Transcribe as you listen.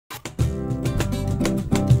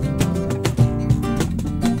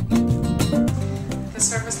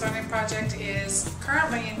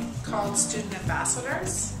currently called Student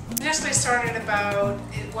Ambassadors. Initially started about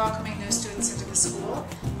welcoming new students into the school,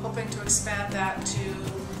 hoping to expand that to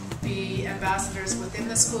be ambassadors within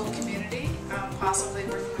the school community, possibly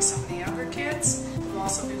working with some of the younger kids. We'll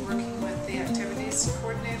also be working with the activities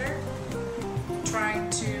coordinator, trying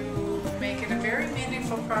to make it a very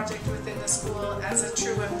meaningful project within the school as a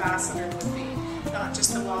true ambassador would be, not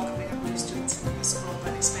just the welcoming of new students into the school,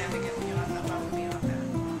 but expanding it beyond, above and beyond that.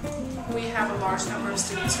 We have a large number of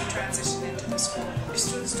students who transition into the school. If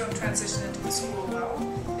students don't transition into the school well,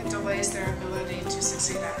 it delays their ability to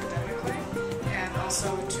succeed academically and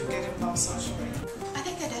also to get involved socially. I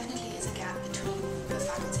think there definitely is a gap between the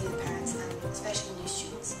faculty, the parents, and especially new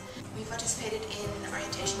students. We participated in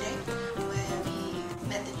Orientation Day, where we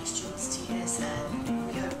met the new students 2 years, and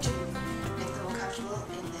we hope to make them more comfortable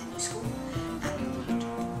in their new school. And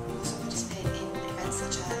we also participate in events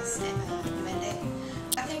such as UN Day.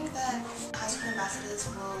 I think that high school ambassadors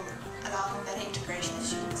will allow for better integration of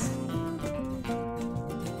students.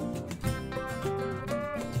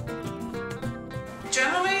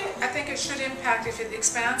 Generally, I think it should impact, if it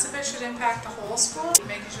expands a bit, should impact the whole school,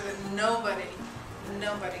 making sure that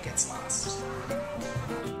nobody gets lost.